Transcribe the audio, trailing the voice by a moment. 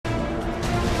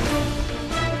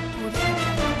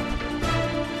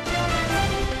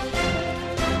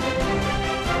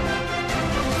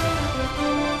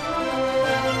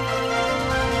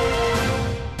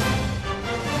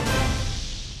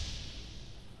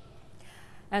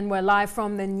And we're live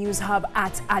from the News Hub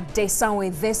at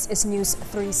Adesanwe. This is News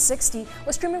 360.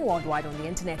 We're streaming worldwide on the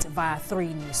internet via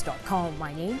 3news.com.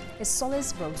 My name is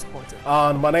Solis Rose Porter.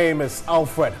 And my name is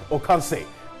Alfred Okanse.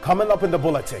 Coming up in the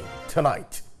bulletin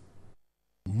tonight.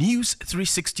 News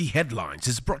 360 Headlines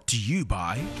is brought to you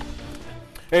by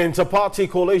Inter-Party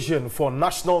Coalition for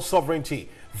National Sovereignty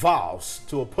vows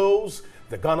to oppose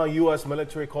the Ghana-US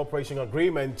Military Cooperation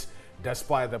Agreement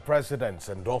despite the President's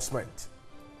endorsement.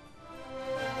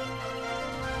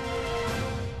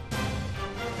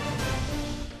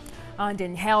 And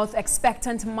in health,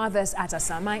 expectant mothers at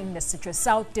Asama in the Citrus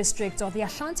South District of the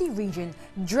Ashanti region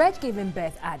dread giving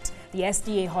birth at the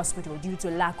SDA hospital due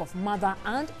to lack of mother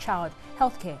and child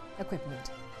healthcare equipment.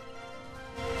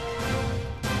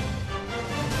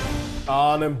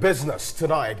 And in business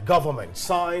tonight, government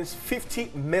signs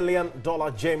 $50 million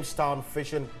Jamestown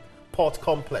Fishing Port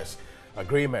Complex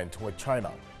agreement with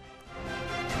China.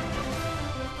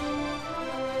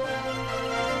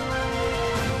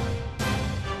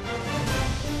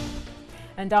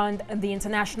 And on the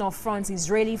international front,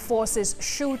 Israeli forces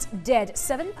shoot dead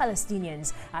 7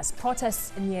 Palestinians as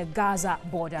protests near Gaza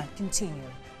border continue.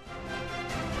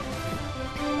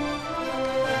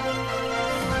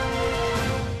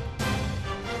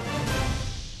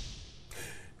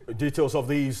 Details of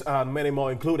these and many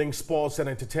more, including sports and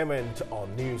entertainment,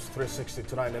 on News 360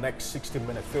 tonight. In the next 60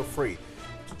 minutes, feel free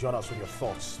to join us with your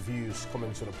thoughts, views,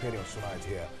 comments, and opinions tonight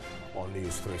here on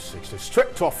News 360.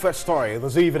 Straight to our first story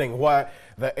this evening, where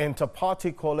the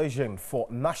Inter-Party Coalition for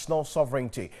National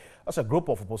Sovereignty, as a group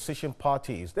of opposition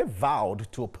parties, they vowed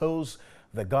to oppose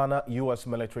the Ghana-US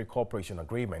Military Cooperation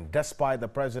Agreement, despite the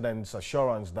President's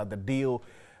assurance that the deal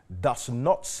does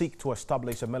not seek to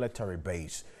establish a military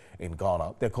base in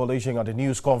Ghana. The coalition at the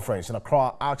news conference in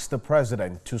Accra asked the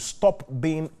President to stop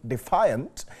being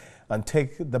defiant and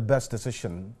take the best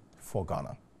decision for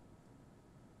Ghana.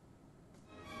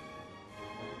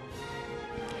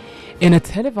 In a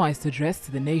televised address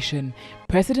to the nation,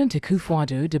 President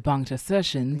Akufo-Addo debunked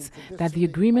assertions that the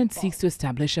agreement seeks to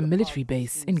establish a military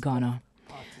base in Ghana.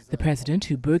 The president,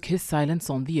 who broke his silence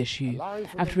on the issue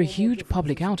after a huge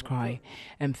public outcry,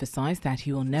 emphasized that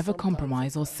he will never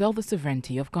compromise or sell the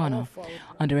sovereignty of Ghana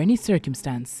under any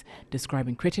circumstance,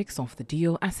 describing critics of the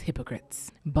deal as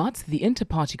hypocrites. But the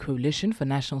Inter-Party Coalition for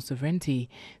National Sovereignty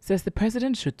says the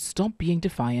president should stop being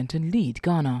defiant and lead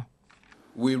Ghana.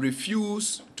 We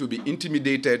refuse to be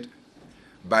intimidated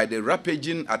by the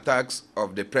rampaging attacks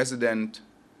of the president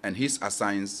and his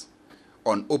assigns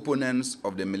on opponents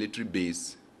of the military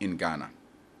base in Ghana.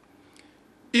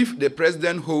 If the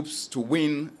president hopes to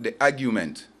win the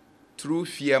argument through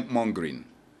fear-mongering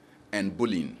and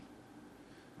bullying,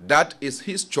 that is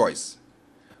his choice,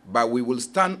 but we will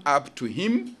stand up to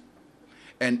him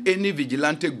and any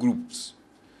vigilante groups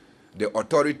the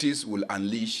authorities will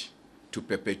unleash to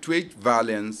perpetuate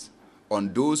violence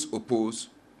on those opposed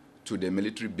to the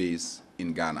military base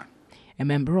in Ghana. A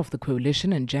member of the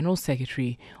coalition and general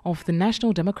secretary of the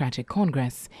National Democratic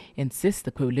Congress insists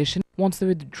the coalition wants the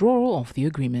withdrawal of the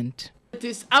agreement. It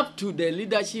is up to the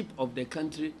leadership of the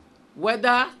country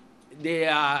whether they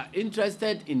are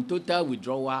interested in total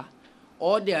withdrawal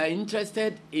or they are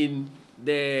interested in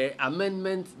the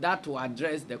amendments that will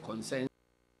address the concerns.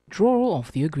 Withdrawal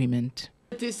of the agreement.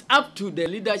 It is up to the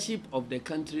leadership of the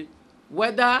country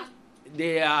whether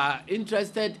they are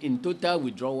interested in total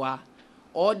withdrawal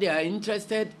or they are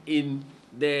interested in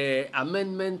the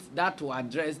amendments that will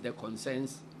address the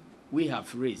concerns we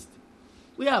have raised.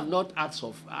 We have not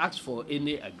asked for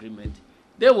any agreement.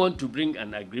 They want to bring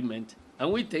an agreement,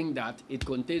 and we think that it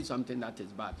contains something that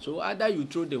is bad. So either you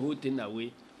throw the whole thing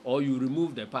away or you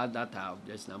remove the part that are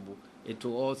objectionable. It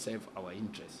will all serve our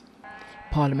interests.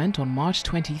 Parliament on March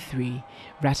 23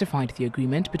 ratified the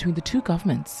agreement between the two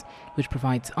governments, which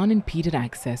provides unimpeded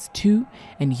access to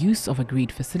and use of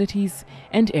agreed facilities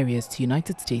and areas to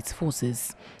United States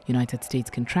forces, United States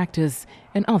contractors,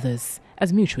 and others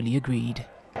as mutually agreed.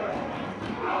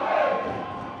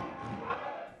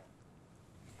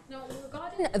 Now,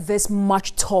 regarding this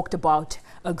much talked about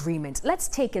agreement, let's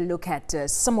take a look at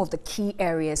some of the key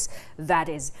areas that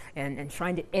is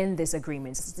enshrined in this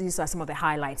agreement. These are some of the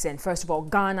highlights. And first of all,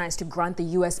 Ghana is to grant the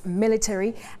U.S.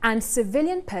 military and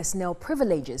civilian personnel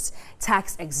privileges,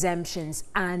 tax exemptions,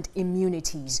 and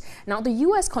immunities. Now, the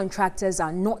U.S. contractors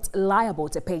are not liable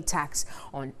to pay tax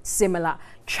on similar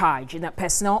charge. And that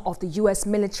personnel of the U.S.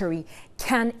 military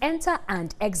can enter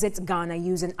and exit Ghana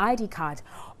using ID card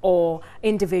or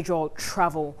individual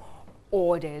travel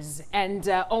orders. And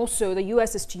also the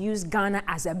U.S. is to use Ghana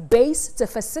as a base to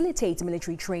facilitate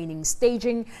military training,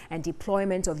 staging and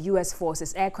deployment of U.S.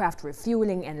 forces, aircraft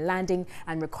refueling and landing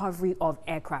and recovery of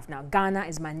aircraft. Now, Ghana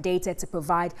is mandated to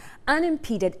provide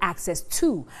unimpeded access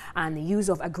to and the use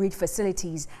of agreed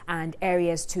facilities and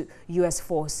areas to U.S.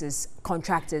 forces,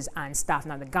 contractors and staff.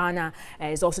 Now, the Ghana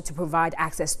is also to provide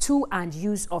access to and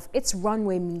use of its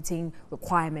runway meeting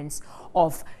requirements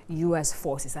of U.S.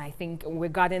 forces. I think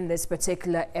regarding this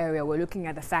particular area, we're looking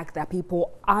at the fact that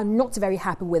people are not very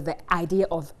happy with the idea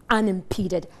of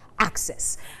unimpeded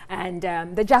access. And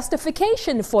the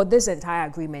justification for this entire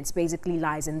agreement basically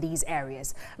lies in these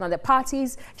areas. Now, the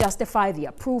parties justify the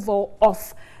approval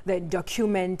of the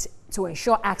document to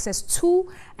ensure access to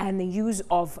and the use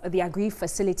of the agreed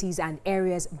facilities and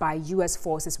areas by U.S.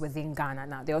 forces within Ghana.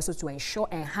 Now, they also to ensure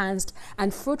enhanced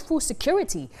and fruitful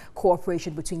security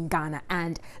cooperation between Ghana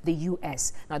and the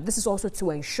U.S. Now, this is also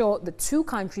to ensure the two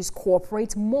countries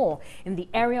cooperate more in the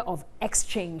area of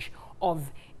exchange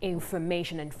of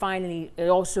information. And finally,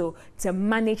 also to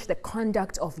manage the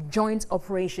conduct of joint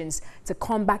operations to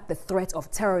combat the threat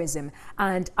of terrorism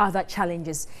and other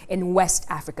challenges in West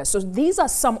Africa. So these are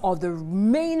some of the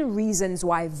main reasons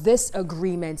why this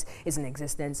agreement is in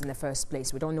existence in the first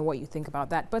place. We don't know what you think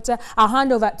about that, but I'll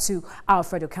hand over to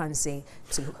Alfredo Kansi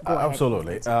to go ahead.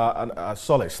 Absolutely.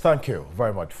 Solis, thank you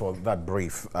very much for that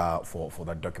brief, for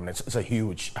that document. It's a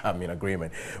huge,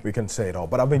 agreement. We can say it all.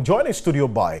 But I've been joined in studio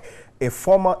by a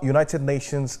former United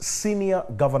Nations Senior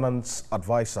Governance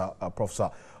Advisor,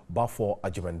 Professor Bafo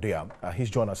Agyeman-Duah.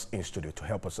 He's joined us in studio to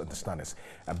help us understand this,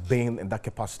 being in that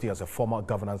capacity as a former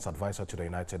governance advisor to the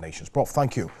United Nations. Prof,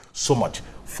 thank you so much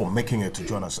for making it to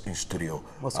join us in studio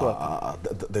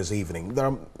this evening.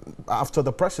 After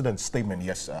the President's statement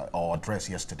or address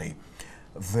yesterday,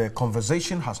 the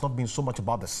conversation has not been so much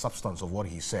about the substance of what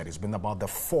he said. It's been about the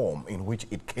form in which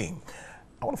it came.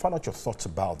 I want to find out your thoughts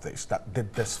about this.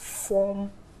 Did this form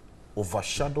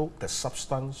overshadow the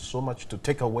substance so much to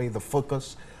take away the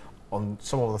focus on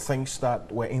some of the things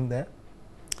that were in there?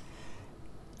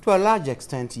 To a large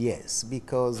extent, yes,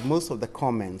 because most of the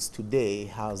comments today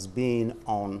has been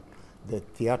on the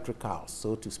theatrical,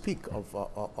 so to speak,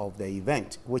 of the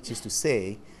event, which is to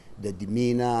say the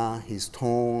demeanor, his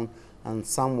tone, and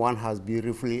someone has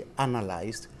beautifully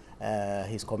analyzed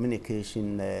his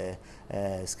communication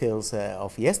skills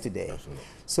of yesterday. Absolutely.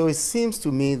 So it seems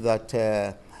to me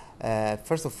that,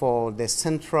 first of all, the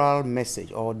central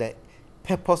message or the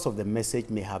purpose of the message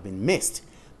may have been missed,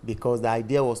 because the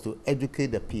idea was to educate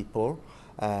the people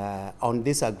on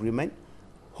this agreement,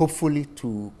 hopefully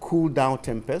to cool down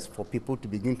tempers for people to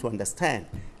begin to understand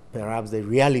perhaps the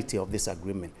reality of this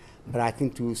agreement. But I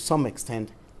think to some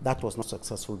extent that was not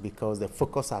successful, because the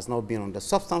focus has not been on the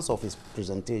substance of his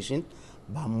presentation,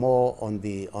 but more on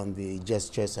the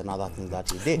gestures and other things that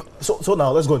he did. So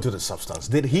now let's go into the substance.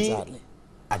 Did he Exactly.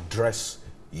 address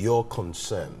your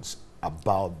concerns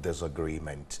about this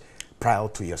agreement prior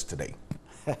to yesterday?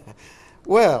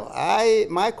 Well,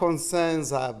 my concerns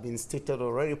have been stated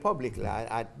already publicly.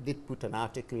 I did put an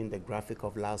article in the Graphic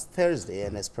of last Thursday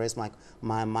and expressed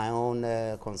my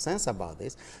own concerns about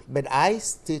this. But I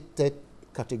stated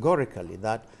categorically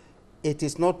that it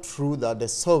is not true that the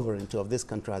sovereignty of this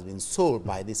country has been sold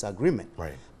by this agreement.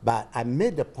 Right. But I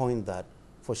made the point that,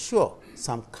 for sure,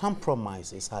 some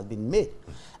compromises have been made.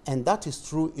 And that is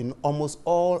true in almost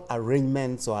all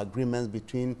arrangements or agreements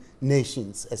between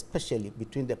nations, especially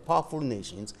between the powerful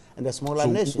nations and the smaller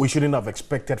nations. We shouldn't have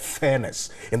expected fairness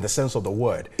in the sense of the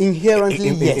word.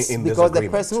 Inherently, yes, in because the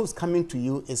person who's coming to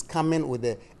you is coming with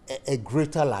a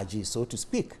greater largesse, so to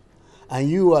speak. And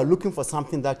you are looking for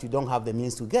something that you don't have the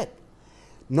means to get.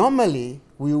 Normally,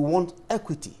 we want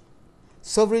equity.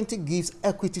 Sovereignty gives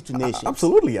equity to nations.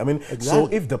 Absolutely. I mean, Exactly. So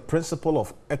if the principle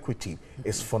of equity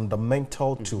is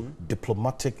fundamental to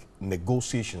diplomatic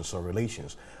negotiations or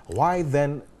relations, why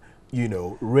then,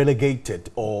 relegate it,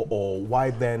 or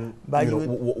why then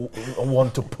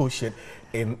want to push it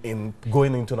in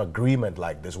going into an agreement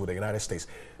like this with the United States?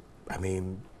 I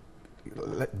mean,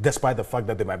 despite the fact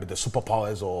that they might be the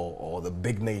superpowers or the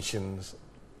big nations,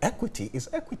 equity is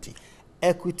equity.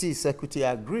 Equity is equity,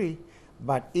 I agree.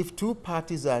 But if two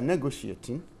parties are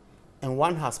negotiating and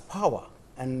one has power,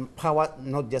 and power,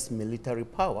 not just military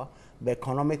power, but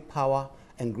economic power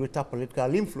and greater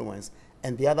political influence,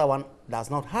 and the other one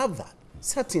does not have that,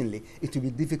 certainly it will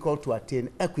be difficult to attain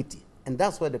equity. And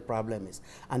that's where the problem is.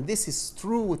 And this is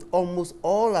true with almost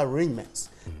all arrangements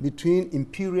between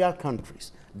imperial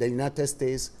countries, the United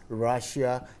States,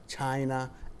 Russia, China,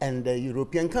 and the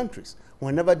European countries.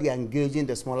 Whenever they are engaging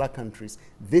the smaller countries,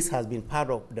 this has been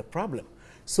part of the problem.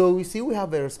 So we see we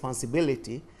have a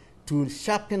responsibility to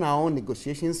sharpen our own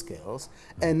negotiation skills,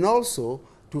 and also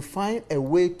to find a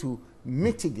way to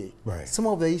mitigate some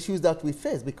of the issues that we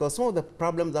face, because some of the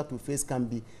problems that we face can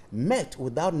be met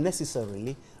without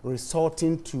necessarily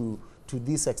resorting to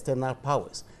these external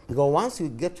powers. Because once you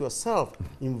get yourself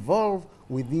involved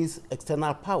with these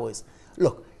external powers,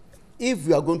 look, if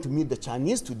we are going to meet the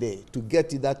Chinese today to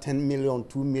get either 10 million,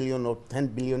 2 million, or 10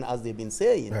 billion, as they've been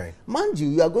saying, mind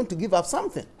you are going to give up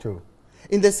something. True.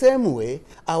 In the same way,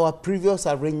 our previous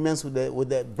arrangements with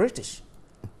the British,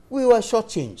 we were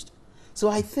shortchanged. So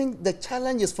I think the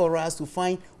challenge is for us to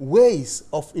find ways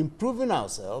of improving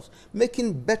ourselves,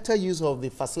 making better use of the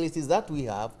facilities that we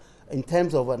have in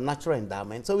terms of a natural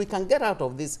endowment, so we can get out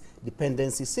of this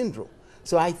dependency syndrome.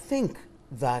 So I think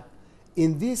that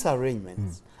in these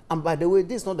arrangements, and by the way,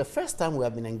 this is not the first time we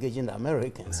have been engaging the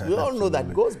Americans. We all know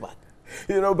that goes back.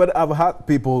 You know, but I've had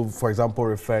people, for example,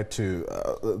 refer to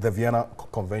the Vienna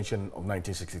Convention of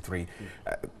 1963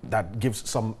 that gives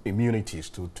some immunities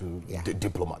to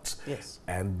diplomats. Yes.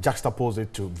 And juxtapose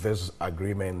it to this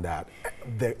agreement that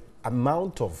the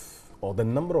amount of, or the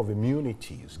number of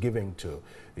immunities given to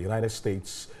the United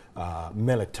States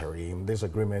military in this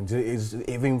agreement is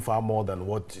even far more than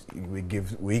what we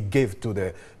give to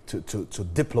the to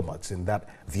diplomats in that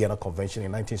Vienna Convention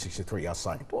in 1963 as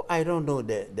signed. Well, I don't know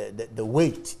the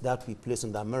weight that we place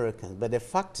on the Americans, but the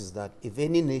fact is that if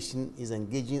any nation is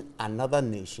engaging another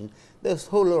nation, there's a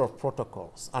whole lot of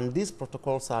protocols, and these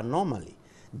protocols are normally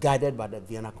guided by the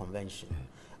Vienna Convention.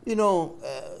 You know,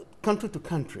 country to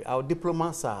country, our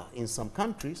diplomats are in some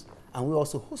countries, and we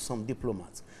also host some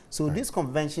diplomats. So these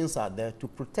conventions are there to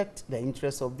protect the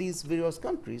interests of these various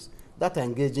countries that are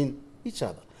engaging each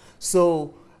other.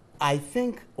 So I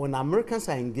think when Americans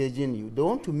are engaging you, they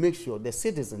want to make sure the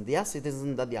citizens, their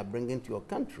citizens that they are bringing to your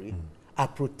country are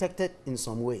protected in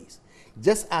some ways.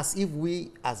 Just as if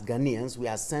we, as Ghanaians, we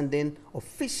are sending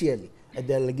officially a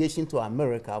delegation to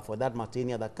America, for that matter,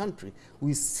 any other country,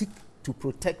 we seek to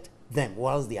protect them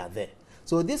whilst they are there.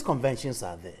 So these conventions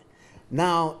are there.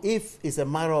 Now, if it's a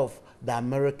matter of the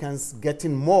Americans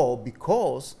getting more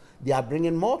because they are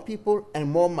bringing more people and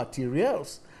more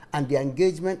materials, and the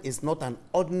engagement is not an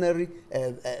ordinary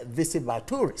visit by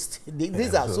tourists.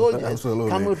 These are soldiers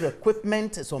come with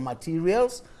equipment, some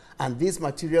materials, and these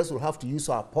materials will have to use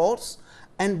our ports.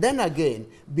 And then again,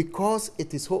 because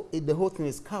the whole thing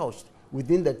is couched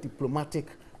within the diplomatic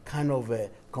kind of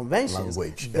conventions,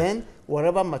 then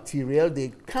whatever material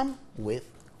they come with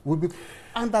will be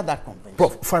under that convention.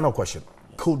 Prof, final question.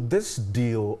 Could this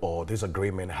deal or this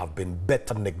agreement have been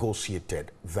better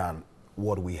negotiated than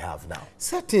what we have now?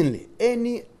 Certainly,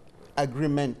 any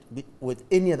agreement with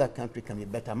any other country can be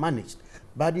better managed.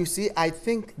 But you see, I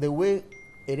think the way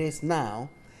it is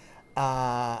now,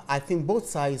 I think both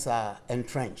sides are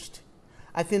entrenched.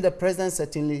 I think the president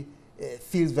certainly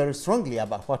feels very strongly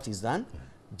about what is done,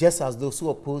 just as those who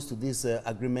are opposed to this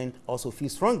agreement also feel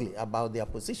strongly about their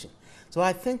position. So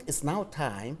I think it's now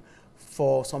time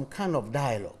for some kind of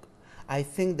dialogue. I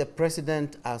think the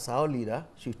president, as our leader,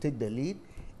 should take the lead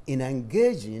in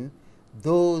engaging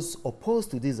those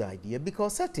opposed to this idea,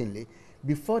 because certainly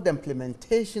before the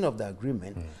implementation of the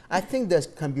agreement, I think there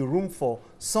can be room for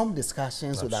some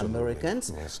discussions with the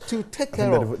Americans to take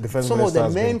care of some of the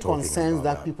main concerns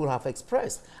that people have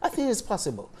expressed. I think it's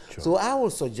possible. So I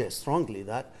will suggest strongly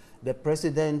that the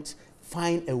president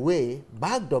find a way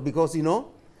backdoor, because, you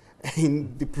know,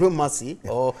 in diplomacy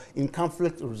or in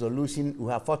conflict resolution,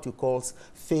 we have what you call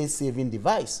face-saving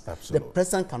device. The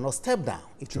president cannot step down.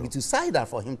 It will be suicidal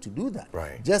for him to do that.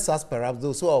 Just as perhaps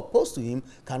those who are opposed to him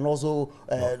can also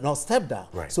not step down.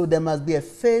 So there must be a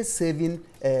face-saving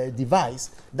device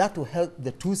that will help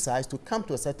the two sides to come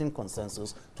to a certain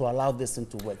consensus to allow this thing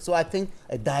to work. So I think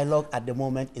a dialogue at the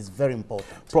moment is very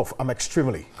important. Prof, I'm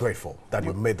extremely grateful that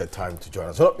you made the time to join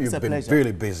us. You've been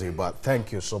really busy, but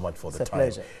thank you so much for the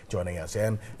time joining us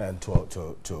and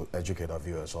to educate our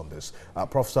viewers on this.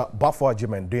 Professor Bafo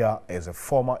Agyeman-Duah is a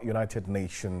former United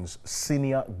Nations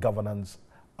Senior Governance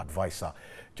Advisor.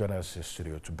 Join us in the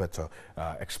studio to better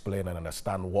explain and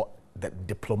understand what the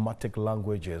diplomatic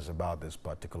language is about this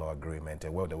particular agreement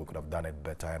and whether we could have done it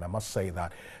better. And I must say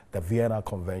that the Vienna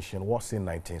Convention was in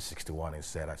 1961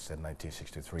 instead. I said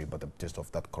 1963, but just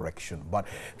of that correction. But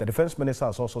the defense minister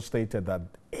has also stated that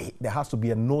there has to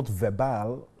be a note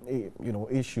verbal,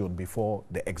 issued before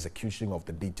the execution of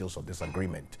the details of this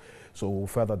agreement. So we'll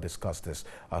further discuss this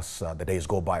as the days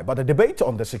go by. But the debate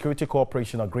on the security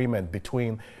cooperation agreement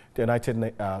between the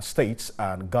United States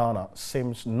and Ghana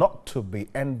seems not to be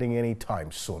ending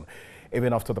anytime soon,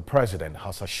 even after the president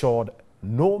has assured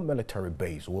no military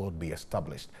base will be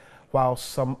established While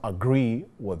some agree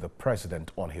with the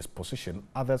president on his position,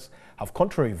 others have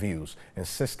contrary views,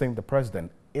 insisting the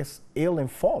president is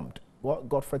ill-informed. Well,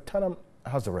 Godfred Tennant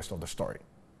has the rest of the story.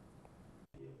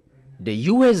 The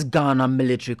U.S.-Ghana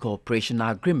Military Cooperation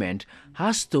Agreement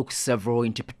has stoked several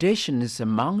interpretations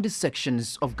among the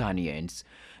sections of Ghanaians.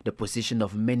 The position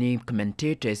of many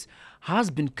commentators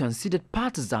has been considered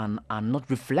partisan and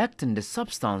not reflecting the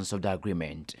substance of the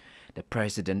agreement. The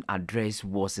president's address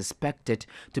was expected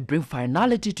to bring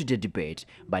finality to the debate,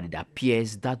 but it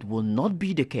appears that will not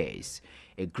be the case.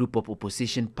 A group of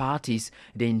opposition parties,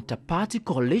 the Inter-Party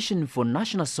Coalition for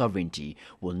National Sovereignty,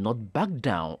 will not back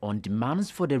down on demands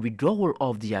for the withdrawal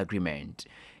of the agreement.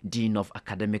 Dean of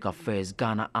Academic Affairs,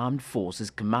 Ghana Armed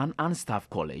Forces Command and Staff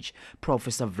College,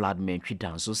 Professor Vladimir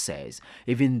Chidanso says,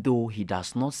 even though he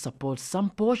does not support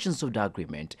some portions of the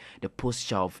agreement, the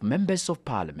posture of members of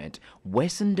parliament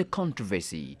worsened the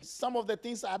controversy. Some of the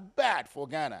things are bad for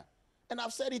Ghana, and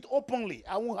I've said it openly.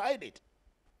 I won't hide it,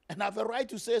 and I have the right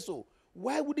to say so.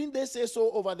 Why wouldn't they say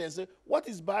so over there and say, what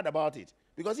is bad about it?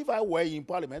 Because if I were in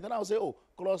parliament, then I would say, oh,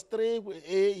 clause 3A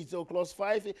is clause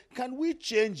 5A. Can we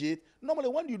change it? Normally,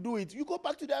 when you do it, you go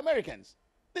back to the Americans.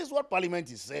 This is what parliament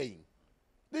is saying.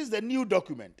 This is the new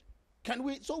document. Can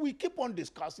we? So we keep on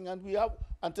discussing, and we have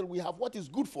until we have what is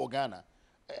good for Ghana.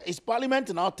 Is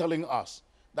parliament now telling us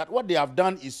that what they have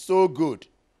done is so good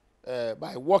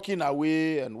by walking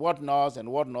away and whatnot,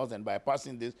 and by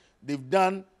passing this, they've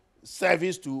done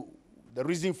service to the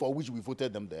reason for which we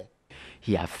voted them there?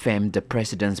 He affirmed the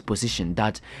president's position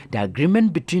that the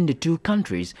agreement between the two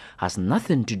countries has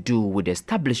nothing to do with the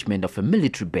establishment of a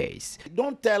military base.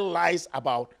 Don't tell lies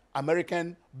about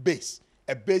American base.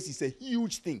 A base is a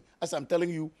huge thing. As I'm telling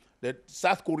you, the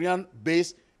South Korean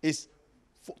base is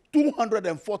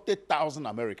 240,000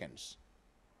 Americans.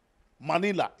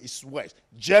 Manila is west.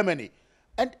 Germany.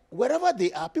 And wherever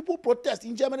they are, people protest.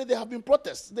 In Germany, there have been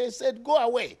protests. They said, go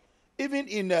away. Even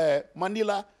in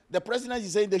Manila, the president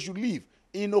is saying they should leave.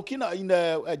 In Okinawa,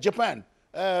 in Japan,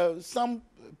 some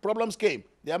problems came.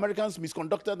 The Americans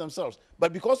misconducted themselves.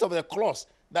 But because of the clause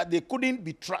that they couldn't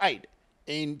be tried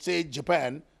in, say,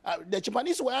 Japan, the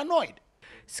Japanese were annoyed.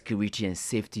 Security and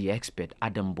safety expert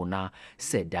Adam Bona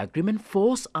said the agreement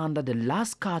falls under the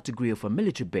last category of a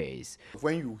military base.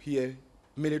 When you hear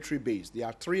military base, there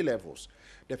are 3 levels.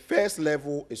 The first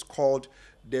level is called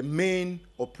the main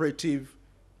operative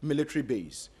military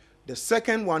base. The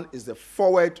second one is the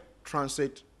forward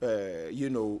transit,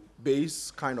 base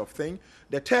kind of thing.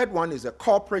 The third one is a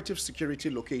cooperative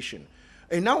security location.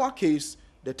 In our case,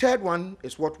 the third one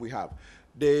is what we have.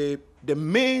 The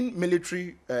main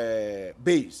military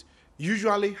base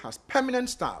usually has permanent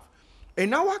staff.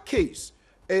 In our case,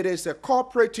 it is a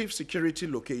cooperative security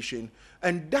location,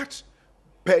 and that,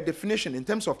 per definition, in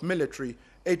terms of military,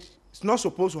 it's not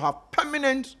supposed to have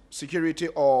permanent security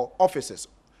or officers,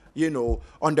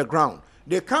 on the ground.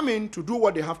 They come in to do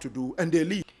what they have to do and they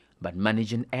leave. But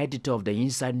managing editor of the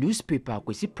Inside newspaper,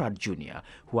 Kwesi Pratt Jr.,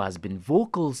 who has been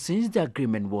vocal since the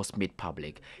agreement was made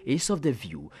public, is of the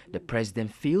view the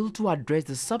president failed to address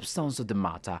the substance of the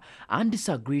matter and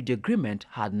disagreed the agreement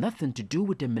had nothing to do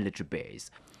with the military base.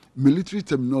 Military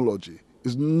terminology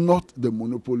is not the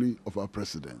monopoly of our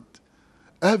president.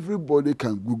 Everybody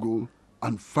can Google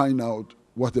and find out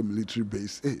what a military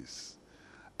base is.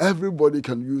 Everybody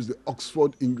can use the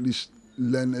Oxford English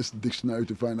Learners Dictionary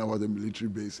to find out what a military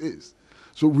base is.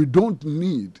 So we don't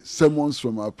need sermons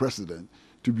from our president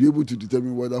to be able to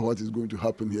determine whether what is going to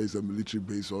happen here is a military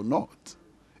base or not.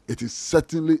 It is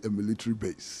certainly a military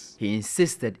base. He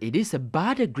insisted it is a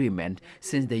bad agreement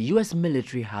since the U.S.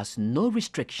 military has no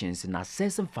restrictions in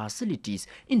accessing facilities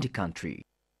in the country.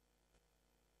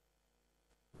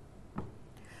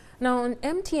 Now, on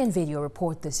MTN Video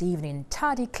Report this evening,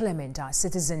 Tadi Clement, our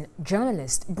citizen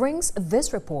journalist, brings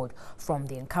this report from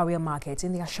the Nkaria market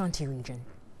in the Ashanti region.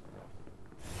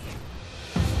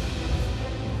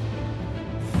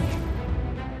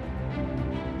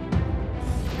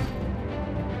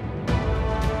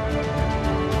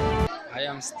 I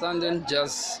am standing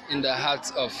just in the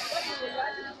heart of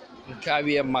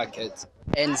Nkaria market,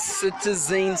 and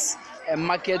citizens and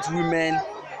market women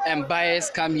and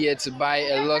buyers come here to buy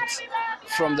a lot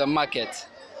from the market.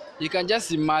 You can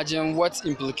just imagine what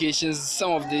implications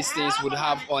some of these things would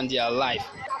have on their life.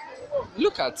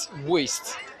 Look at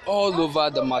waste all over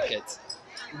the market.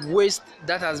 Waste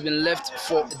that has been left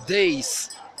for days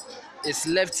is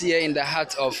left here in the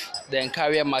heart of the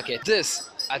Nkaria market. This,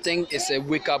 I think, is a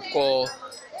wake-up call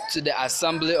to the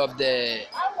assembly of the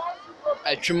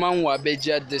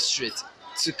Atwimanwabeja district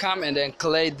to come and then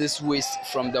clear this waste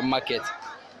from the market.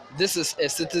 This is a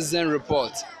citizen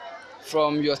report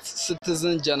From your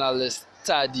citizen journalist,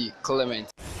 Tadi Clement.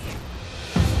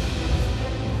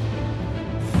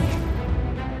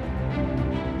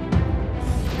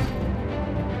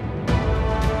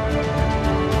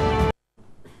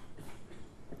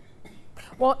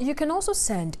 Well, you can also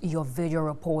send your video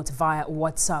report via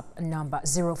WhatsApp number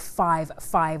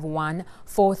 0551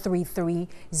 433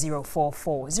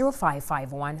 044.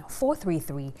 0551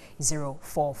 433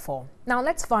 044. Now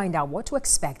let's find out what to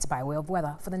expect by way of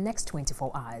weather for the next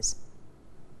 24 hours.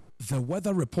 The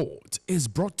weather report is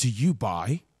brought to you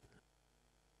by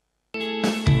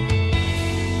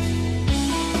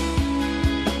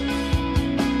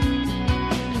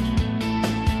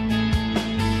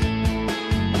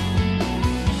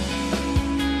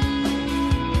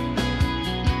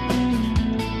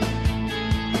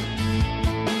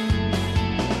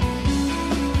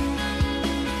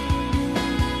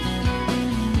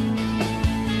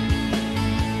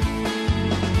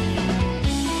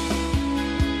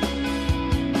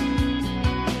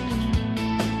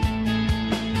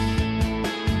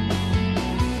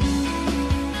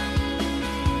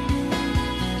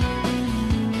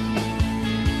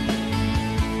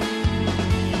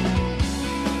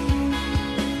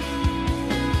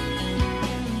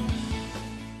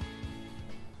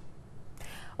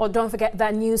Well, don't forget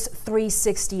that News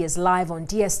 360 is live on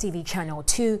DSTV channel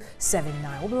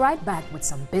 279. We'll be right back with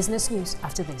some business news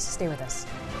after this. Stay with us.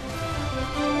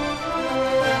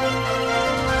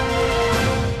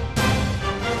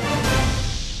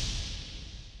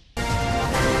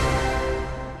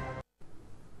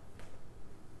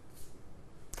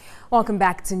 Welcome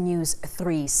back to News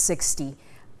 360.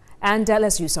 And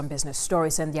let's use some business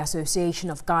stories. And the Association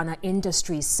of Ghana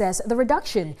Industries says the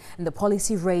reduction in the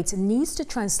policy rate needs to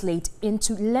translate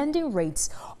into lending rates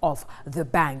of the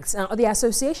banks. Now, the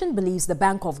association believes the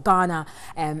Bank of Ghana,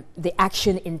 the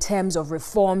action in terms of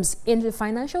reforms in the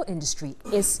financial industry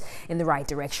is in the right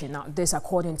direction. Now, this,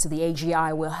 according to the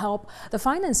AGI, will help the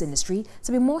finance industry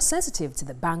to be more sensitive to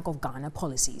the Bank of Ghana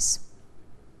policies.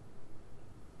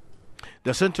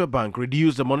 The central bank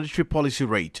reduced the monetary policy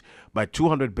rate by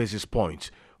 200 basis points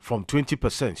from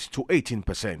 20% to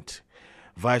 18%.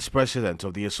 Vice President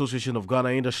of the Association of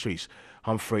Ghana Industries,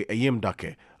 Humphrey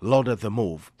Ayimdake, lauded the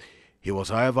move. He was,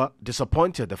 however,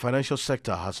 disappointed the financial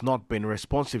sector has not been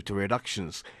responsive to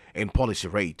reductions in policy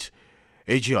rate.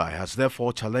 AGI has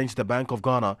therefore challenged the Bank of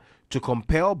Ghana to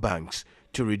compel banks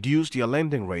to reduce their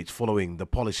lending rates following the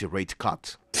policy rate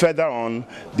cut. Further on,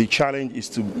 the challenge is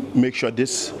to make sure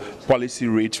this policy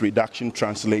rate reduction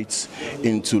translates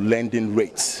into lending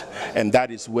rates, and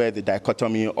that is where the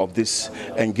dichotomy of this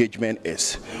engagement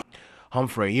is.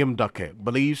 Humphrey Ayimdake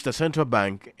believes the central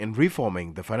bank in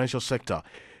reforming the financial sector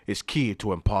is key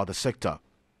to empower the sector.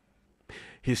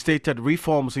 He stated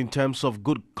reforms in terms of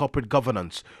good corporate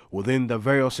governance within the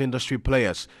various industry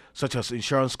players, such as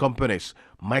insurance companies,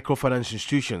 microfinance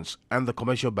institutions, and the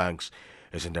commercial banks,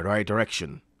 is in the right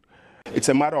direction. It's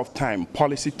a matter of time.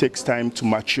 Policy takes time to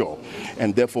mature,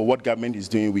 and therefore what government is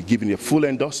doing, we're giving a full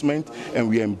endorsement and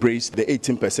we embrace the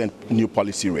 18% new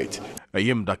policy rate.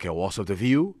 Ayimdake was of the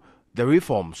view the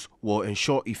reforms will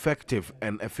ensure effective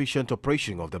and efficient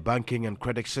operation of the banking and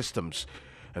credit systems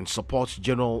and supports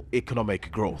general economic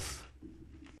growth.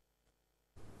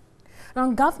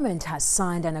 Now, government has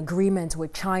signed an agreement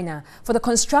with China for the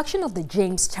construction of the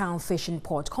Jamestown Fishing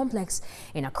Port Complex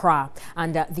in Accra.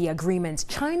 Under the agreement,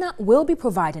 China will be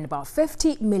providing about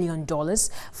 $50 million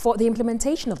for the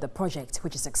implementation of the project,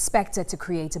 which is expected to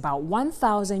create about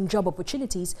 1,000 job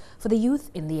opportunities for the youth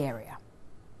in the area.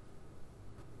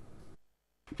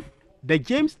 The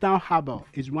Jamestown Harbour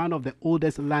is one of the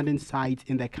oldest landing sites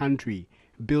in the country,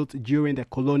 built during the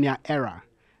colonial era.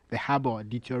 The harbour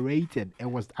deteriorated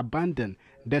and was abandoned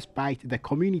despite the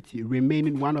community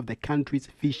remaining one of the country's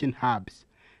fishing hubs.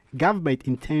 Government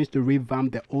intends to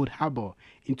revamp the old harbour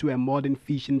into a modern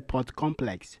fishing port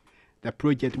complex. The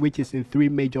project, which is in 3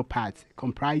 major parts,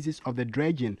 comprises of the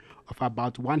dredging of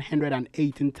about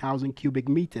 118,000 cubic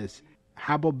meters,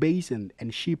 harbour basin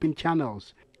and shipping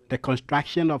channels, the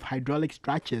construction of hydraulic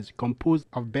structures composed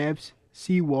of berths,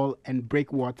 seawall and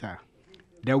breakwater.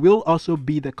 There will also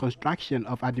be the construction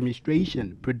of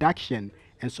administration, production,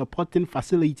 and supporting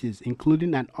facilities,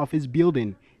 including an office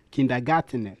building,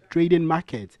 kindergarten, trading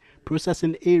market,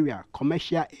 processing area,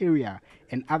 commercial area,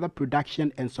 and other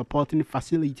production and supporting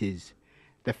facilities.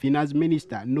 The finance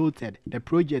minister noted the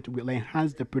project will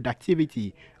enhance the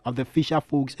productivity of the fisher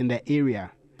folks in the area.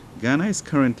 Ghana is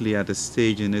currently at a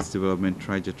stage in its development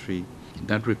trajectory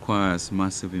that requires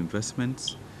massive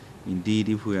investments. Indeed,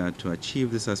 if we are to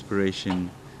achieve this aspiration,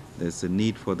 there's a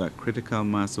need for that critical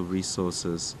mass of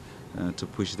resources to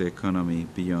push the economy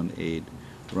beyond aid,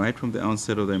 right from the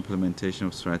onset of the implementation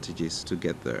of strategies to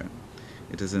get there.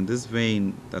 It is in this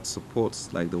vein that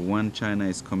supports like the one China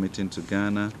is committing to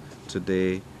Ghana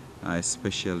today are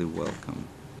especially welcome.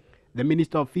 The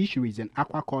Minister of Fisheries and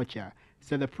Aquaculture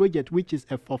said the project, which is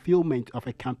a fulfillment of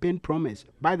a campaign promise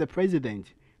by the President,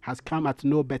 has come at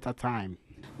no better time.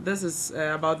 This is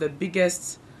about the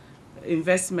biggest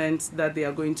investment that they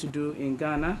are going to do in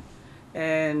Ghana,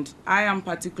 and I am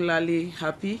particularly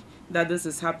happy that this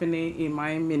is happening in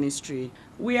my ministry.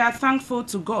 We are thankful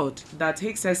to God that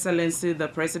His Excellency the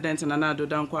President Nana Addo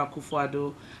Dankwa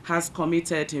Akufo-Addo has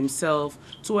committed himself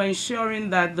to ensuring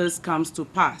that this comes to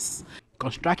pass.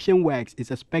 Construction works is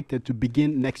expected to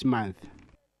begin next month.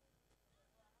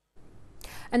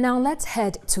 And now let's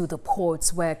head to the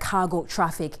ports, where cargo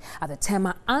traffic at the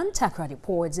Tema and Takoradi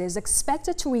ports is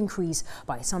expected to increase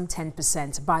by some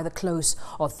 10% by the close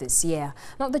of this year.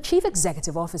 Now, the Chief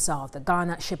Executive Officer of the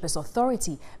Ghana Shippers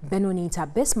Authority,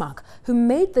 Benonita Bismarck, who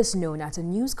made this known at a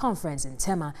news conference in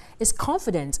Tema, is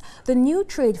confident the new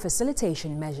trade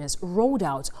facilitation measures rolled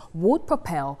out would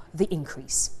propel the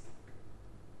increase.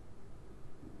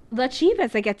 The Chief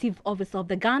Executive Officer of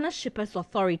the Ghana Shippers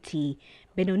Authority,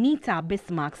 Benonita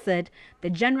Bismarck, said the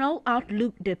general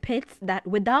outlook depicts that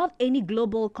without any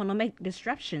global economic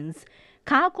disruptions,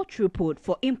 cargo throughput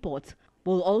for imports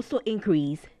will also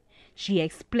increase. She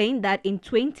explained that in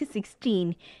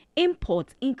 2016,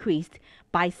 imports increased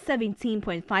by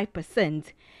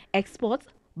 17.5%, exports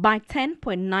by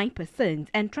 10.9%,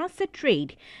 and transit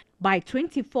trade by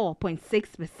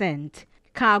 24.6%.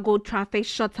 Cargo traffic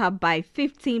shot up by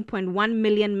 15.1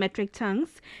 million metric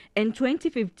tons in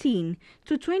 2015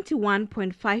 to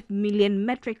 21.5 million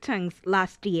metric tons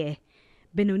last year.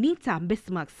 Benonita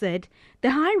Bismarck said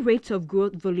the high rate of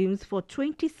growth volumes for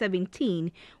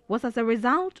 2017 was as a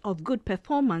result of good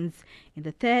performance in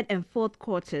the third and fourth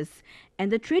quarters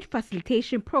and the trade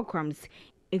facilitation programs,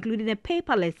 including a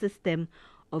paperless system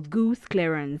of goods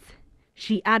clearance.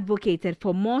 She advocated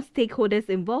for more stakeholders'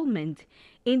 involvement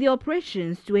in the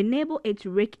operations to enable it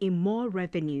to rake in more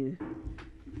revenue.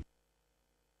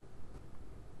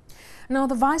 Now,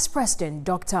 the Vice President,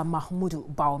 Dr.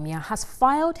 Mahamudu Bawumia, has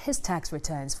filed his tax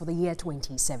returns for the year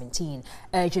 2017,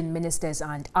 urging ministers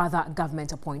and other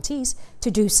government appointees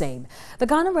to do same. The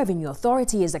Ghana Revenue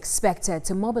Authority is expected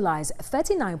to mobilize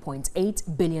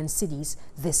 39.8 billion cedis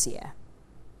this year.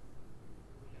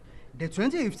 The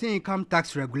 2015 Income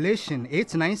Tax Regulation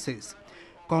 896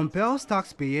 compels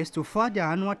taxpayers to file their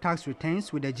annual tax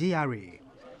returns with the GRA.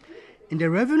 In the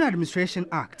Revenue Administration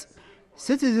Act,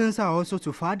 citizens are also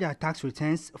to file their tax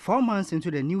returns 4 months into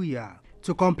the new year.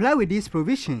 To comply with these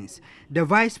provisions, the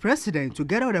Vice President,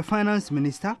 together with the Finance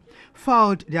Minister,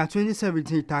 filed their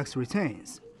 2017 tax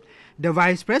returns. The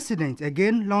Vice President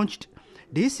again launched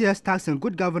this year's Tax and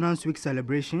Good Governance Week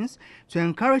celebrations to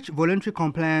encourage voluntary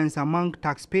compliance among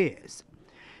taxpayers.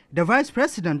 The Vice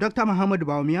President, Dr. Mahamudu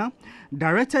Bawumia,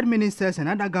 directed ministers and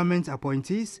other government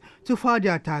appointees to file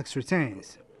their tax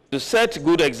returns. To set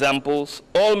good examples,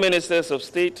 all ministers of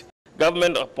state,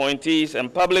 government appointees,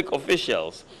 and public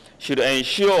officials should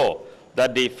ensure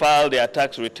that they file their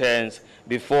tax returns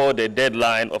before the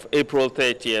deadline of April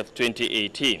 30th,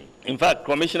 2018. In fact,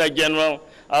 Commissioner General,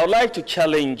 I would like to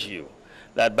challenge you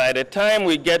that by the time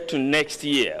we get to next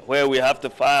year, where we have to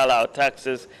file our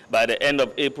taxes by the end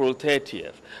of April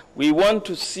 30th, we want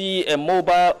to see a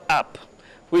mobile app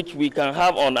which we can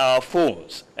have on our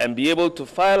phones and be able to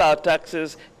file our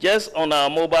taxes just on our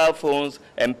mobile phones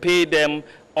and pay them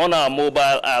on our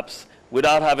mobile apps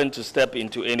without having to step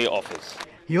into any office.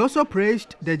 He also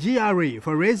praised the GRA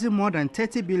for raising more than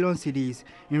 30 billion cedis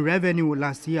in revenue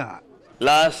last year.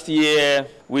 Last year,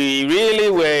 we really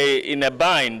were in a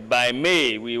bind. By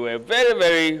May, we were very,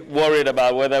 very worried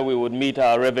about whether we would meet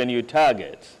our revenue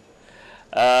targets.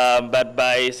 But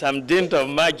by some dint of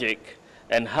magic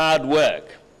and hard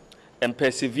work and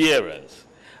perseverance,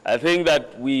 I think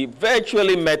that we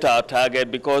virtually met our target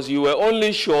because you were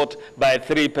only short by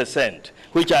 3%,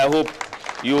 which I hope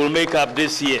you will make up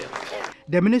this year.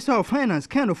 The Minister of Finance,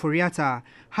 Ken Ofori-Atta,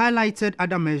 highlighted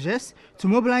other measures to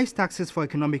mobilize taxes for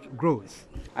economic growth.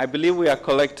 I believe we are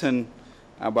collecting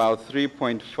about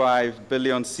 3.5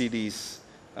 billion cedis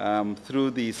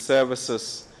through these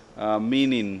services,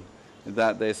 meaning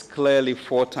that there's clearly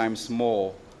 4 times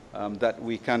more that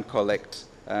we can collect,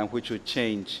 which would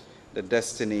change the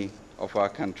destiny of our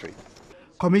country.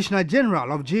 Commissioner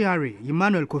General of GRA,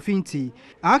 Emmanuel Kofinti,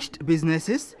 asked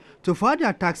businesses to file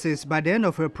their taxes by the end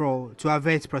of April to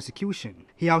avert prosecution.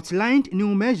 He outlined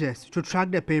new measures to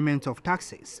track the payment of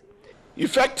taxes.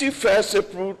 Effective 1st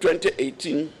April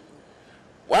 2018,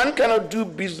 one cannot do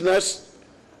business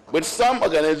with some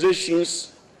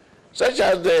organizations, such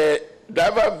as the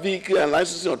Driver Vehicle and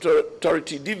Licensing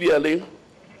Authority, DVLA,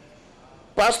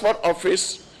 Passport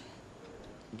Office,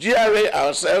 GRA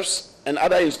ourselves, and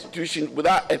other institutions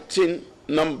without a TIN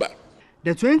number.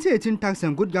 The 2018 Tax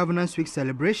and Good Governance Week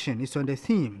celebration is on the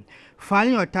theme,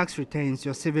 Filing Your Tax Returns,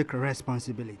 Your Civic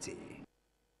Responsibility.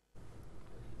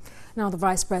 Now, the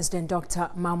Vice President, Dr.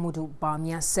 Mahmoud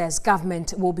Bawumia, says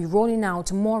government will be rolling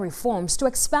out more reforms to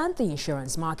expand the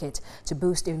insurance market to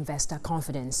boost investor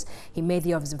confidence. He made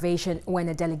the observation when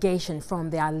a delegation from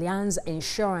the Allianz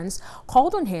Insurance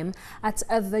called on him at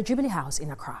the Jubilee House in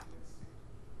Accra.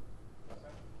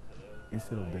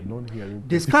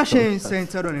 Discussions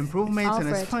centered on improvements and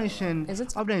expansion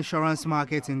of the insurance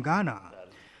market in Ghana.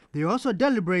 They also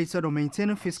deliberated on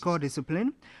maintaining fiscal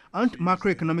discipline and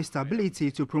macroeconomic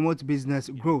stability to promote business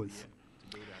growth.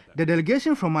 The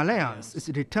delegation from Allianz is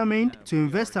determined to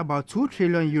invest about 2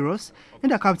 trillion euros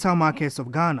in the capital markets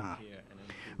of Ghana.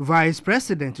 Vice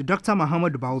President Dr.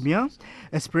 Mahmoud Bawumia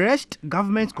expressed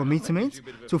government commitment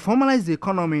to formalize the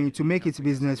economy to make it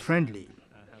business friendly.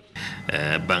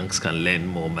 Banks can lend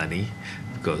more money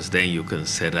because then you can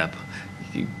set up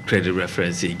credit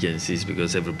reference agencies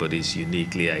because everybody is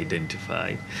uniquely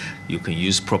identified. You can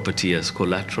use property as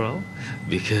collateral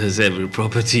because every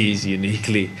property is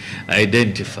uniquely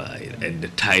identified and the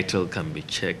title can be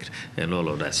checked and all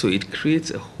of that. So it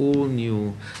creates a whole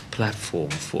new platform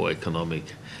for economic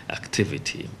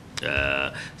activity.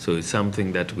 So it's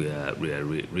something that we are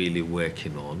really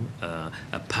working on,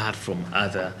 apart from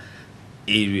other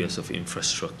areas of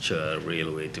infrastructure,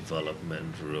 railway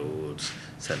development, roads,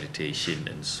 sanitation,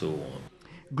 and so on.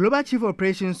 Global Chief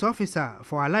Operations Officer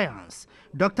for Allianz,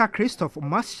 Dr. Christophe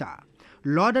Masha,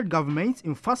 lauded government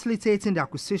in facilitating the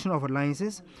acquisition of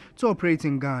alliances to operate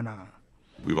in Ghana.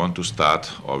 We want to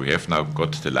start, or we have now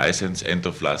got the license end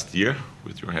of last year,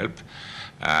 with your help,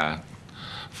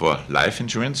 for life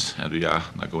insurance, and we are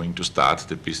now going to start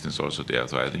the business also there.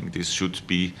 So I think this should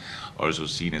be also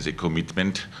seen as a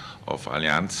commitment of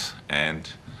Allianz, and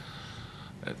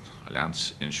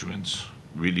Allianz Insurance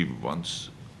really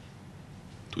wants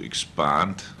to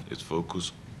expand its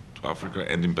focus to Africa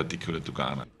and in particular to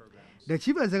Ghana. The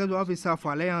Chief Executive Officer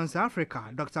for Allianz Africa,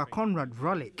 Dr. Conrad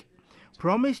Vrolik,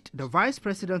 promised the Vice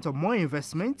President of more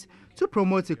investment to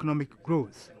promote economic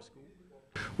growth.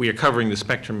 We are covering the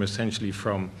spectrum essentially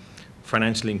from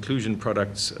financial inclusion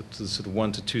products to sort of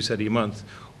 1 to 2 cedi a month,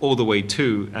 all the way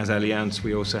to, as Allianz,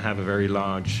 we also have a very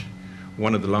large,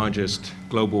 one of the largest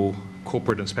global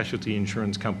corporate and specialty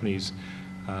insurance companies,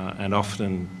 and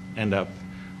often end up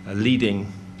leading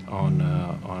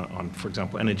on, for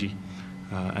example, energy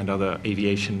and other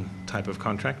aviation type of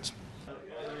contracts.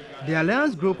 The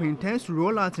Allianz Group intends to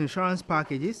roll out insurance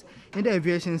packages in the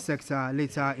aviation sector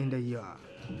later in the year.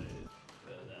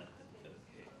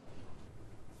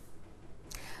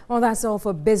 Well, that's all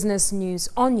for business news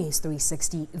on News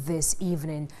 360 this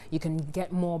evening. You can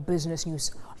get more business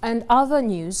news and other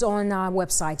news on our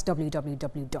website,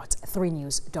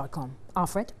 www.3news.com.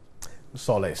 Alfred?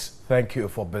 Solis, thank you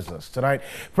for business. Tonight,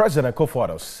 President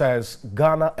Akufo-Addo says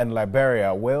Ghana and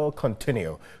Liberia will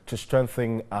continue to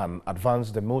strengthen and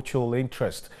advance the mutual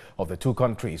interest of the two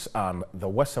countries and the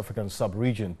West African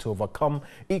sub-region to overcome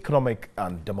economic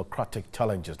and democratic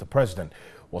challenges. The president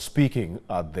was speaking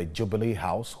at the Jubilee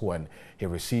House when he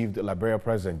received Liberia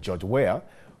President George Weah,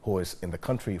 who is in the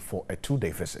country for a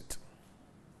 2-day visit.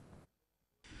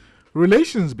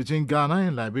 Relations between Ghana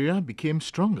and Liberia became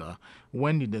stronger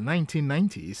when in the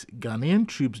 1990s, Ghanaian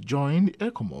troops joined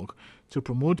ECOMOG to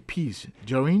promote peace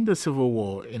during the civil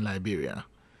war in Liberia.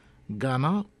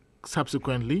 Ghana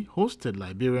subsequently hosted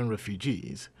Liberian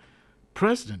refugees.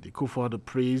 President Akufo-Addo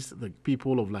praised the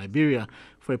people of Liberia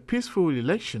for a peaceful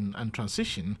election and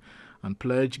transition and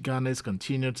pledged Ghana's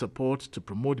continued support to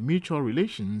promote mutual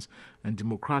relations and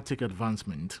democratic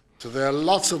advancement. So there are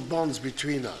lots of bonds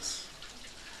between us.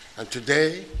 And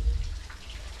today,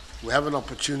 we have an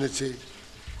opportunity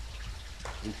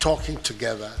in talking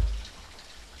together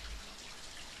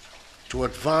to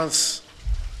advance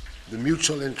the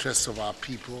mutual interests of our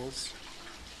peoples,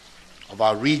 of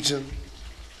our region,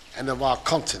 and of our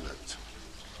continent.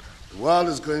 The world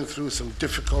is going through some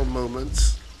difficult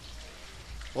moments.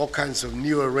 All kinds of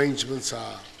new arrangements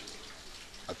are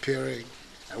appearing.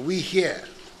 And we here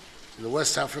in the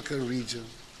West African region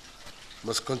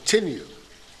must continue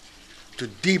to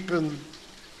deepen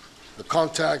the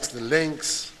contacts, the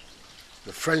links,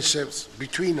 the friendships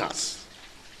between us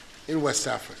in West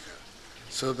Africa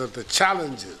so that the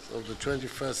challenges of the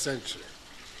 21st century,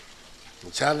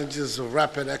 the challenges of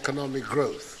rapid economic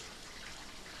growth,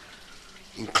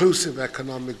 inclusive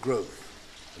economic growth,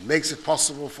 It makes it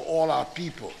possible for all our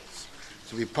peoples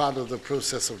to be part of the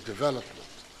process of development.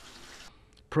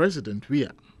 President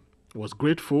Weah was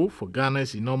grateful for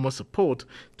Ghana's enormous support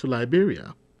to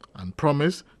Liberia and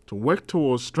promised to work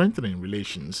towards strengthening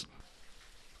relations.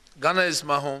 Ghana is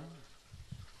my home,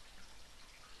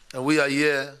 and we are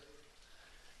here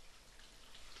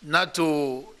not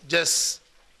to just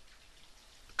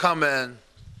come and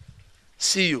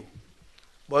see you,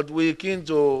 but we're keen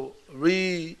to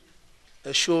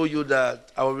reassure you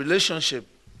that our relationship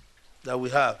that we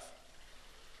have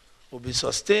will be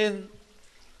sustained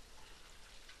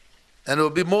and it will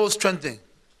be more strengthened.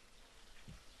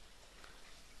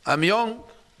 I'm young,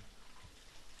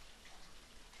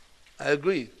 I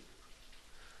agree,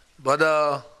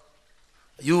 but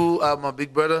you are my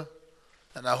big brother,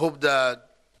 and I hope that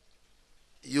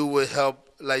you will help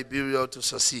Liberia to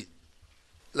succeed.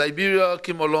 Liberia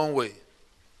came a long way,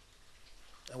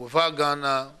 and without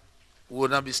Ghana, we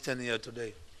would not be standing here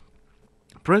today.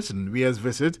 President Weah's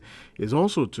visit is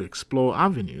also to explore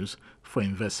avenues for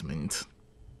investment.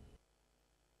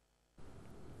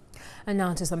 And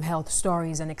now to some health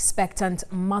stories. And expectant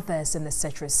mothers in the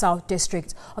Citrus South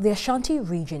District of the Ashanti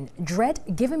region dread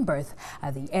giving birth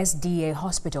at the SDA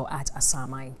hospital at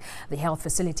Asamai. The health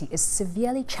facility is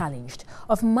severely challenged.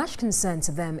 Of much concern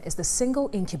to them is the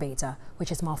single incubator,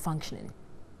 which is malfunctioning.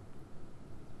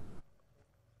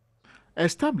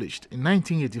 Established in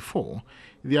 1984,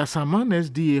 the Asaman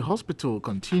SDA Hospital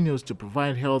continues to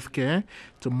provide health care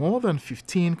to more than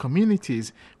 15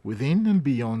 communities within and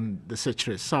beyond the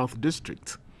Citrus South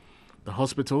District. The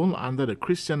hospital, under the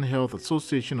Christian Health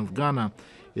Association of Ghana,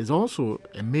 is also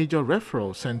a major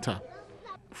referral center.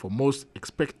 For most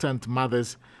expectant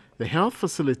mothers, the health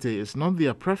facility is not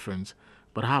their preference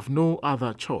but have no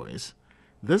other choice.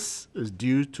 This is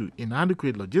due to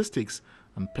inadequate logistics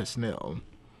and personnel.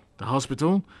 The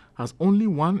hospital has only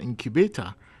one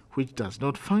incubator, which does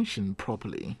not function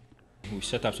properly. We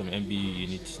set up some MBU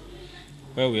units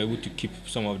where we are able to keep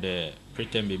some of the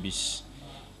preterm babies.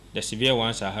 The severe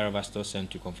ones are, however, still sent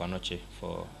to Komfanoche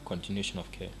for continuation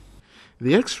of care.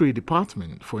 The X-ray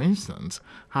department, for instance,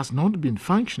 has not been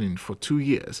functioning for 2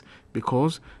 years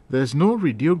because there is no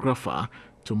radiographer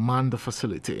to man the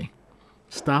facility.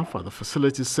 Staff at the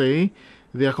facility say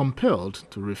they are compelled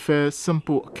to refer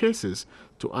simple cases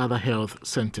to other health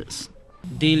centers.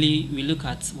 Daily, we look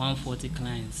at 140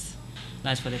 clients.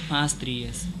 That's for the past 3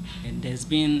 years. And there's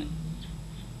been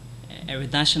a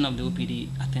reduction of the OPD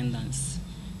attendance.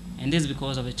 And this is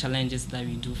because of the challenges that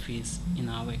we do face in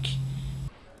our work.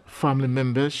 Family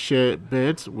members share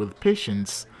beds with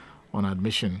patients on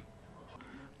admission.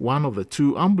 One of the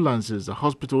 2 ambulances the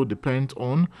hospital depends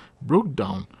on broke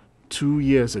down 2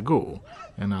 years ago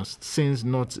and has since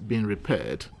not been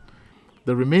repaired.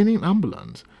 The remaining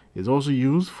ambulance is also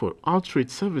used for outreach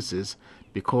services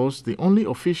because the only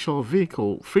official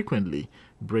vehicle frequently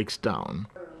breaks down.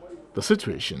 The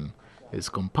situation is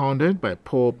compounded by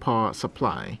poor power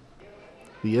supply.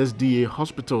 The SDA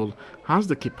hospital has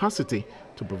the capacity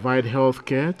to provide health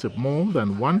care to more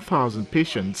than 1,000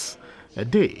 patients a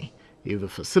day if the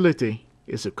facility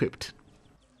is equipped.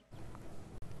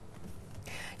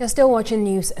 You're still watching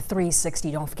News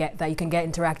 360. Don't forget that you can get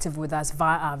interactive with us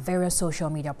via our various social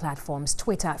media platforms,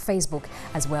 Twitter, Facebook,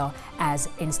 as well as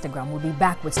Instagram. We'll be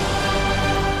back with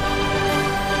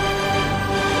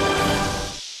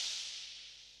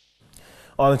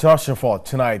On international front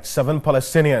tonight, 7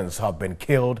 Palestinians have been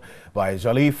killed by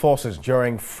Israeli forces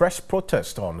during fresh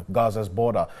protests on Gaza's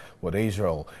border with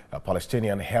Israel. A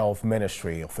Palestinian health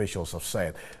ministry officials have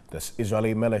said this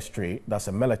Israeli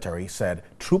military, said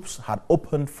troops had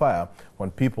opened fire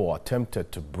when people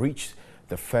attempted to breach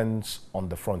the fence on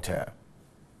the frontier.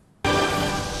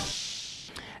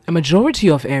 A majority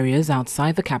of areas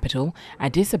outside the capital,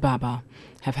 Addis Ababa,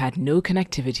 have had no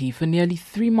connectivity for nearly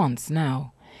 3 months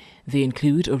now. They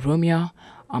include Oromia,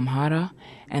 Amhara,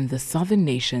 and the southern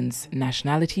nations,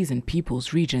 nationalities and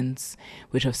peoples regions,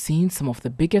 which have seen some of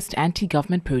the biggest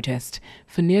anti-government protests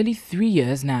for nearly 3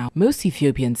 years now. Most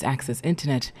Ethiopians access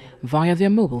internet via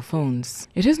their mobile phones.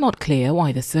 It is not clear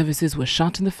why the services were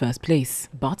shut in the first place,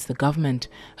 but the government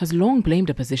has long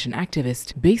blamed opposition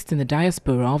activists based in the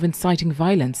diaspora of inciting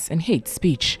violence and hate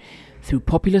speech through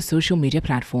popular social media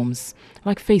platforms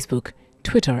like Facebook,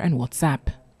 Twitter and WhatsApp.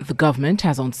 The government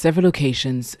has on several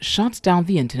occasions shut down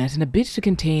the internet in a bid to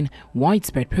contain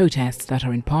widespread protests that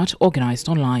are in part organized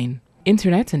online.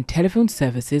 Internet and telephone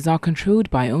services are controlled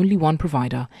by only one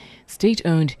provider,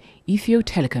 state-owned Ethio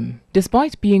Telecom.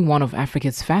 Despite being one of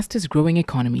Africa's fastest-growing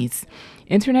economies,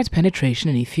 internet penetration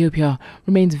in Ethiopia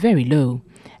remains very low,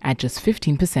 at just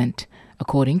 15%,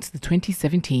 according to the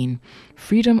 2017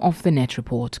 Freedom of the Net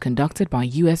report conducted by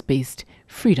US-based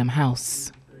Freedom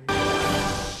House.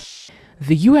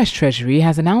 The US Treasury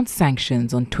has announced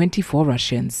sanctions on 24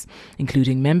 Russians,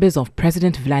 including members of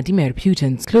President Vladimir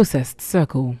Putin's closest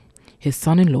circle, his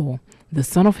son-in-law, the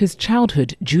son of his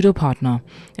childhood judo partner,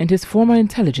 and his former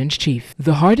intelligence chief.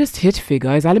 The hardest hit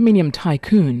figure is aluminium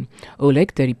tycoon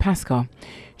Oleg Deripaska,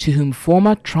 to whom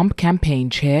former Trump campaign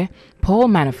chair Paul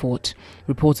Manafort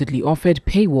reportedly offered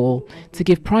paywall to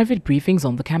give private briefings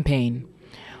on the campaign.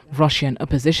 Russian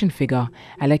opposition figure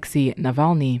Alexei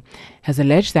Navalny has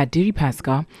alleged that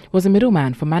Deripaska was a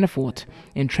middleman for Manafort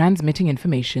in transmitting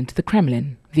information to the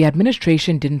Kremlin. The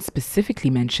administration didn't specifically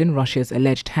mention Russia's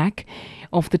alleged hack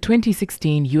of the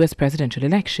 2016 US presidential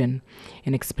election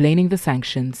in explaining the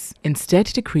sanctions, instead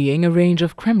decreeing a range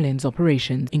of Kremlin's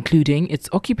operations, including its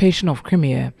occupation of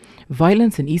Crimea,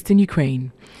 violence in eastern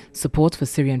Ukraine, support for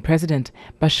Syrian President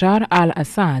Bashar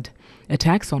al-Assad,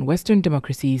 attacks on Western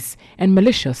democracies, and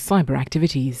malicious cyber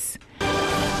activities.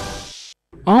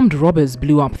 Armed robbers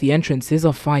blew up the entrances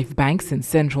of 5 banks in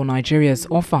central Nigeria's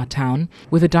Offa town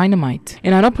with a dynamite,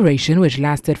 in an operation which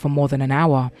lasted for more than an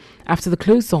hour after the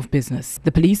close of business.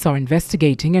 The police are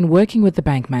investigating and working with the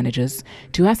bank managers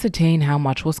to ascertain how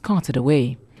much was carted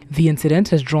away. The incident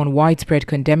has drawn widespread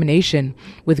condemnation,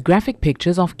 with graphic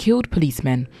pictures of killed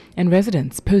policemen and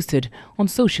residents posted on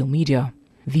social media.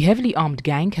 The heavily armed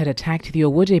gang had attacked the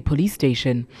Owode police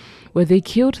station, where they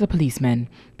killed the policemen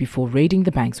before raiding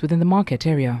the banks within the market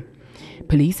area.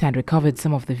 Police had recovered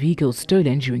some of the vehicles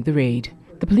stolen during the raid.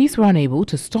 The police were unable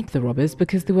to stop the robbers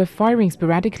because they were firing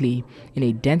sporadically in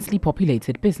a densely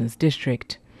populated business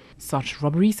district. Such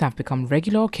robberies have become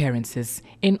regular occurrences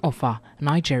in Offa,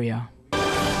 Nigeria.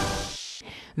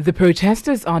 The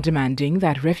protesters are demanding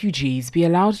that refugees be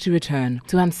allowed to return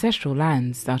to ancestral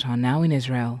lands that are now in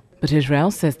Israel. But Israel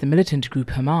says the militant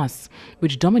group Hamas,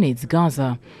 which dominates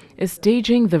Gaza, is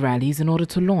staging the rallies in order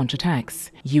to launch attacks.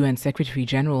 UN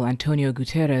Secretary-General Antonio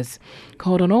Guterres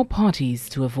called on all parties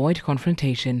to avoid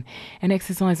confrontation and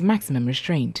exercise maximum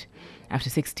restraint, after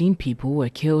 16 people were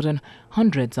killed and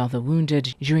hundreds other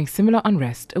wounded during similar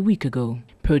unrest a week ago.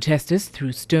 Protesters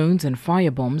threw stones and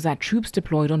firebombs at troops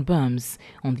deployed on berms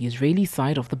on the Israeli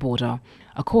side of the border,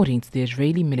 according to the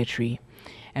Israeli military,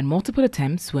 and multiple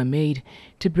attempts were made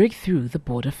to break through the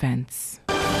border fence.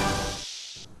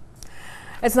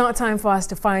 It's now time for us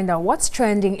to find out what's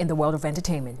trending in the world of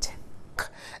entertainment.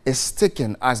 Is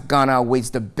ticking as Ghana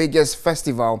awaits the biggest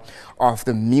festival of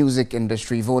the music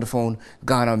industry, Vodafone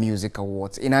Ghana Music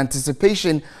Awards. In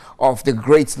anticipation of the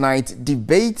great night,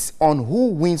 debates on who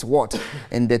wins what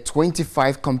in the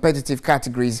 25 competitive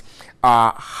categories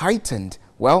are heightened.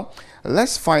 Well,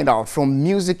 let's find out from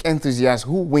music enthusiasts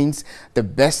who wins the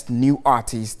Best New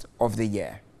Artist of the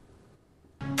Year.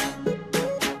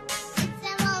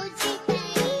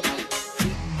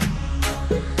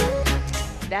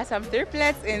 There's some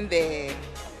triplets in there.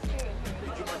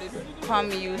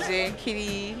 Kwame Eugene,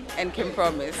 Kitty, and Kim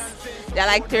Promise. They're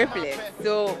like triplets,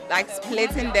 so like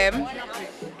splitting them,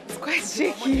 it's quite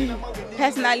tricky.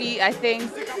 Personally, I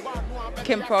think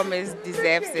Kim Promise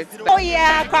deserves it. Oh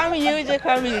yeah, Kwame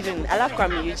Eugene. I love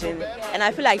Kwame Eugene, and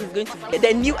I feel like he's going to be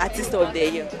the new artist of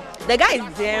the year. The guy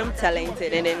is damn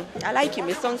talented, and then I like him.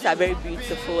 His songs are very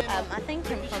beautiful. I think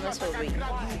Kim Promise will win.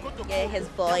 Yeah, his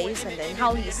voice and then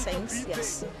how he sings.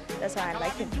 Yes, that's why I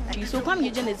like him. So Kwame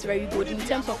Eugene is very good in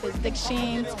terms of his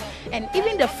dictions and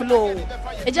even the flow.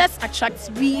 It just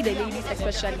attracts we, the ladies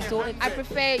especially. So I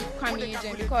prefer Kwame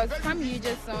Eugene because Kwame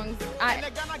Eugene's songs.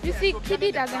 You see,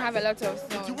 Kiddy doesn't have a lot of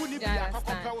songs. Do you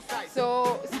understand?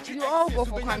 So you all go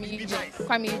for Kwame Eugene's songs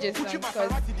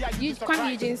because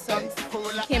Kwame Eugene's songs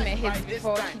became a hit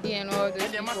before Kiddy and all those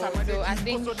people. So I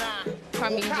think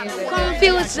Kwame Eugene's a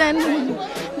confusion.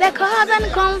 The cause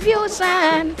and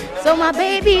confusion. So my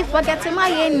baby forgetting my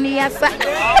India.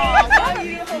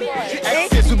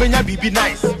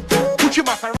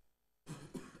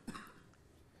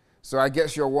 So I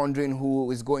guess you're wondering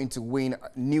who is going to win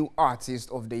New Artist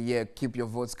of the Year. Keep your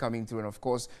votes coming through. And of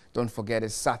course, don't forget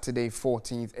it's Saturday,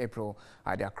 14th April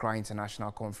at the Accra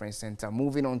International Conference Center.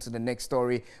 Moving on to the next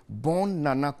story, Born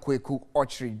Nana Kweku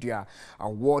Ochridua,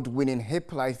 award-winning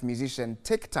hip-life musician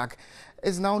Tic-Tac,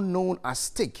 is now known as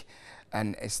Tick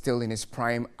and is still in his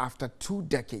prime after 2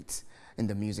 decades in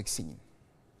the music scene.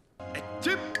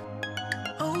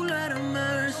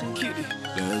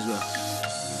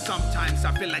 Sometimes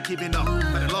I feel like giving up,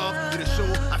 but the love, you the show,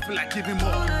 I feel like giving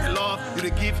more. The love, you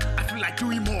the give, I feel like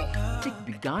doing more. Tick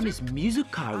began his music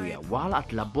career while at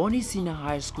Labone Senior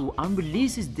High School and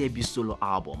released his debut solo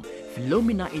album,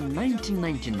 Philomena, in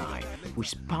 1999, which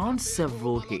spawned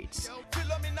several hits.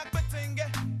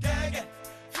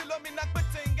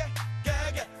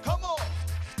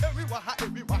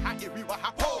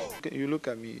 you look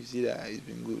at me, you see that it's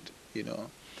been good, you know.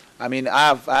 I mean,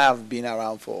 I have been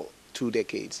around for 2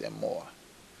 decades and more,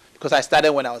 because I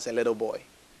started when I was a little boy.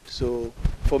 So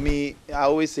for me, I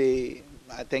always say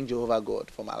I thank Jehovah God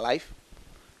for my life,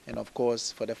 and of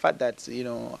course for the fact that, you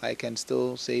know, I can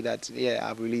still say that, yeah,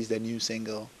 I've released a new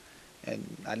single, and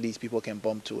at least people can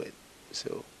bump to it.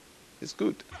 So it's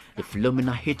good. The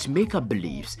Philomena hitmaker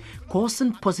believes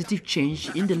causing positive change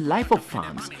in the life of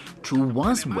fans through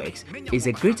one's works is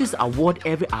the greatest award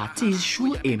every artist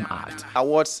should aim at.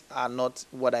 Awards are not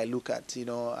what I look at, you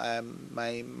know.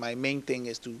 My main thing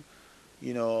is to,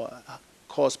 you know,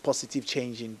 cause positive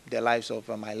change in the lives of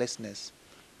my listeners.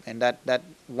 And that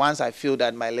once I feel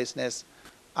that my listeners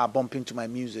are bumping to my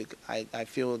music, I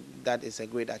feel that is a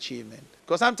great achievement.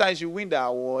 Because sometimes you win the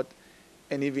award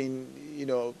and even, you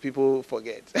know, people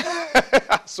forget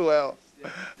as well.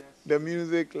 The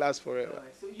music lasts forever.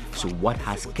 So what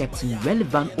has kept him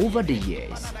relevant over the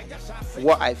years?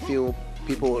 What I feel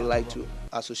people would like to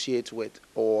associate with,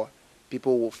 or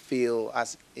people will feel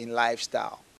as in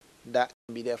lifestyle, that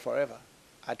can be there forever.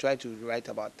 I try to write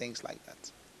about things like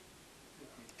that.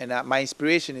 And my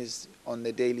inspiration is on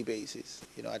a daily basis.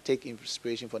 You know, I take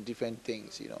inspiration from different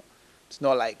things, you know.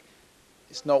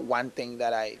 It's not one thing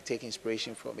that I take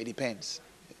inspiration from. It depends.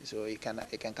 So it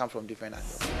can come from different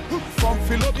angles. From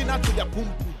Philomena to your pum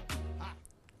pum.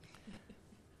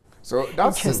 So that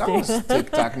was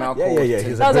TikTok now. Yeah.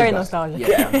 That was very nostalgic.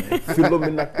 Yeah.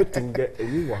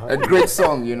 A great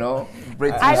song, you know.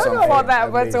 I don't know about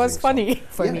that, but it was funny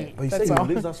for me. But you said you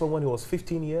released that song when he was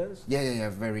 15 years? Yeah,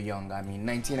 very young. I mean,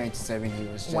 1997, he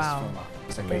was just from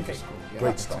secondary school. Yeah,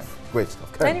 Great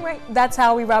stuff. Anyway, that's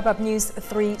how we wrap up News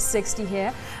 360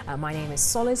 here. My name is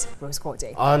Solis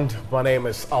Rose-Corday. And my name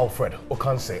is Alfred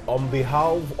Okanse. On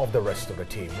behalf of the rest of the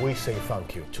team, we say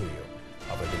thank you to you.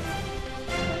 Have a good evening.